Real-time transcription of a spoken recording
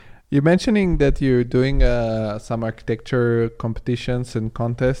You're mentioning that you're doing some architecture competitions and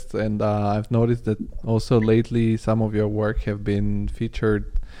contests, and I've noticed that also lately some of your work have been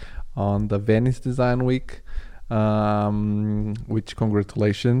featured on the Venice Design Week, which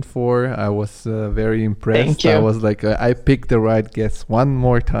congratulations for. I was very impressed. Thank you. I was like, I picked the right guess one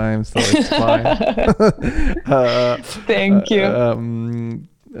more time, so it's fine. Thank you.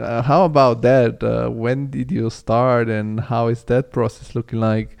 How about that? When did you start, and how is that process looking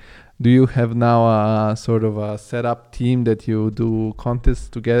like? Do you have now a sort of a set up team that you do contests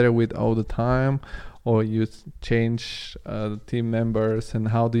together with all the time, or you change team members? And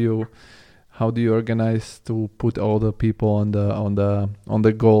how do you organize to put all the people on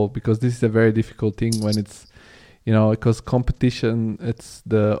the goal? Because this is a very difficult thing when it's, because competition, it's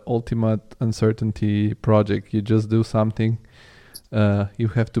the ultimate uncertainty project. You just do something. You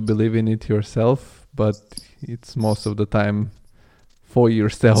have to believe in it yourself, but it's most of the time for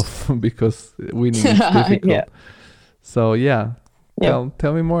yourself because winning is difficult. Yeah. So Yep.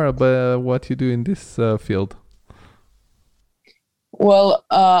 tell me more about what you do in this field. Well,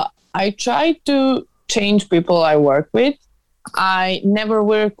 I try to change people I work with. I never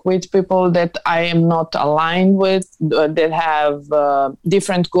work with people that I am not aligned with, that have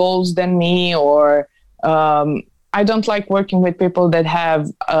different goals than me, or I don't like working with people that have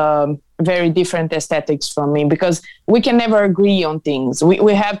very different aesthetics from me, because we can never agree on things.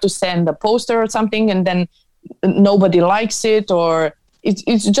 We have to send a poster or something and then nobody likes it, or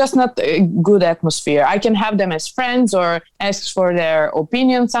it's just not a good atmosphere. I can have them as friends or ask for their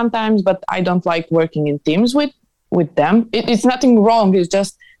opinion sometimes, but I don't like working in teams with them. It's nothing wrong. It's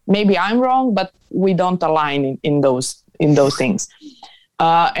just maybe I'm wrong, but we don't align in those things.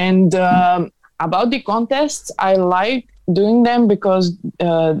 About the contests, I like doing them because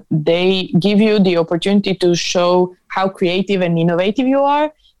they give you the opportunity to show how creative and innovative you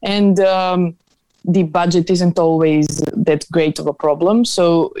are. And the budget isn't always that great of a problem.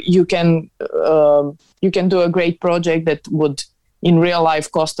 So you can do a great project that would in real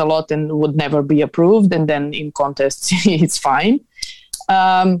life cost a lot and would never be approved. And then in contests, it's fine.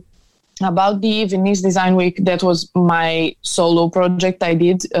 About the Venice Design Week, that was my solo project I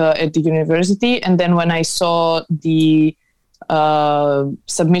did at the university. And then when I saw the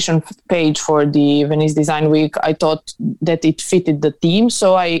submission page for the Venice Design Week, I thought that it fitted the theme.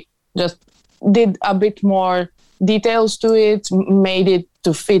 So I just did a bit more details to it, made it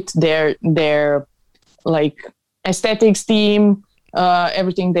to fit their like aesthetics theme,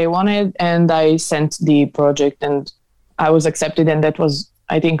 everything they wanted. And I sent the project and I was accepted. And that was,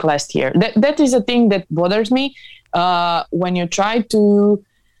 I think, last year. That is a thing that bothers me when you try to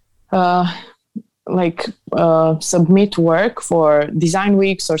submit work for design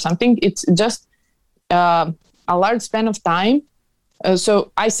weeks or something. It's just a large span of time.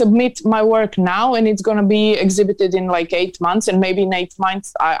 So I submit my work now, and it's going to be exhibited in like 8 months, and maybe in 8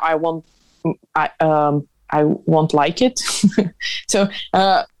 months I won't like it. So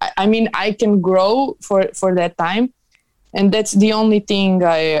I mean, I can grow for that time. And that's the only thing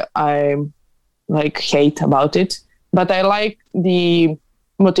I like hate about it. But I like the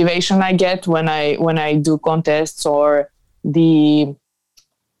motivation I get when I do contests, or the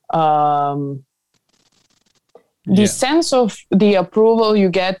sense of the approval you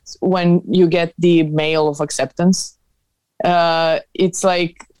get when you get the mail of acceptance. It's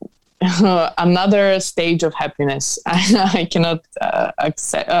like another stage of happiness. I cannot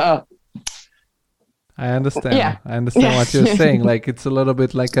accept. I understand. Yeah. I understand what you're saying. Like, it's a little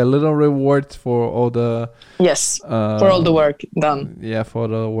bit like a little reward for all the... Yes, for all the work done. Yeah, for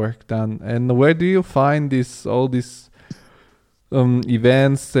the work done. And where do you find all these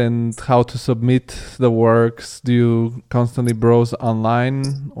events and how to submit the works? Do you constantly browse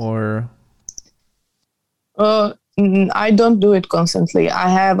online, or... I don't do it constantly. I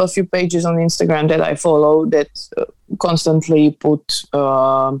have a few pages on Instagram that I follow that constantly put...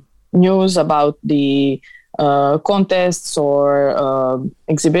 news about the contests or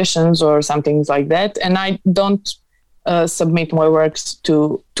exhibitions or something like that, and I don't submit my works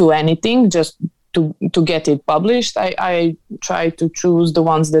to anything just to get it published. I try to choose the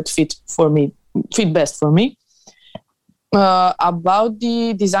ones that fit best for me. About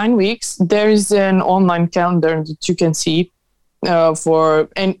the design weeks, there is an online calendar that you can see for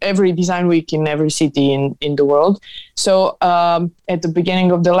every design week in every city in the world. So at the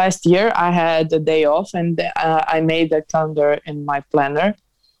beginning of the last year, I had a day off, and I made a calendar in my planner.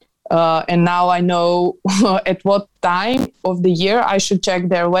 And now I know at what time of the year I should check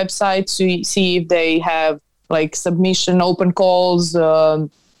their website to see if they have like submission open calls,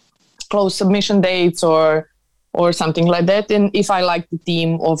 close submission dates, or or something like that. And if I like the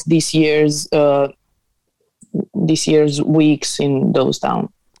theme of this year's weeks in those towns.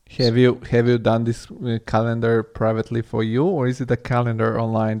 Have you done this calendar privately for you, or is it a calendar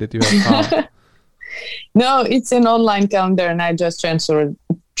online that you have found? No, it's an online calendar, and I just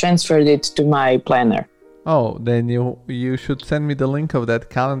transferred it to my planner. Oh, then you should send me the link of that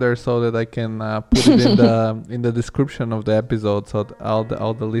calendar so that I can put it in the description of the episode, so that all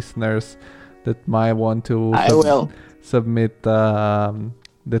the listeners that might want to submit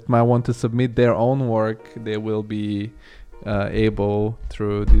their own work, they will be able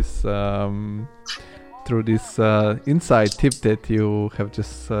through this insight tip that you have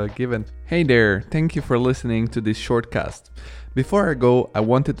just given. Hey there, thank you for listening to this shortcast. Before I go, I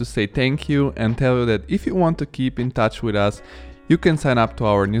wanted to say thank you and tell you that if you want to keep in touch with us, you can sign up to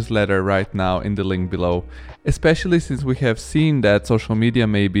our newsletter right now in the link below, especially since we have seen that social media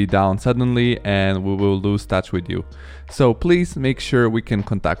may be down suddenly and we will lose touch with you. So please make sure we can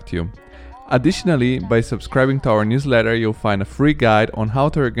contact you. Additionally, by subscribing to our newsletter, you'll find a free guide on how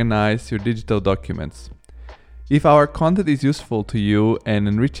to organize your digital documents. If our content is useful to you and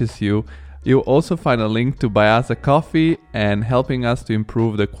enriches you, you'll also find a link to buy us a coffee and helping us to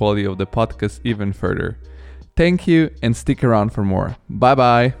improve the quality of the podcast even further. Thank you and stick around for more. Bye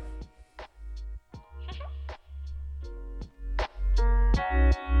bye.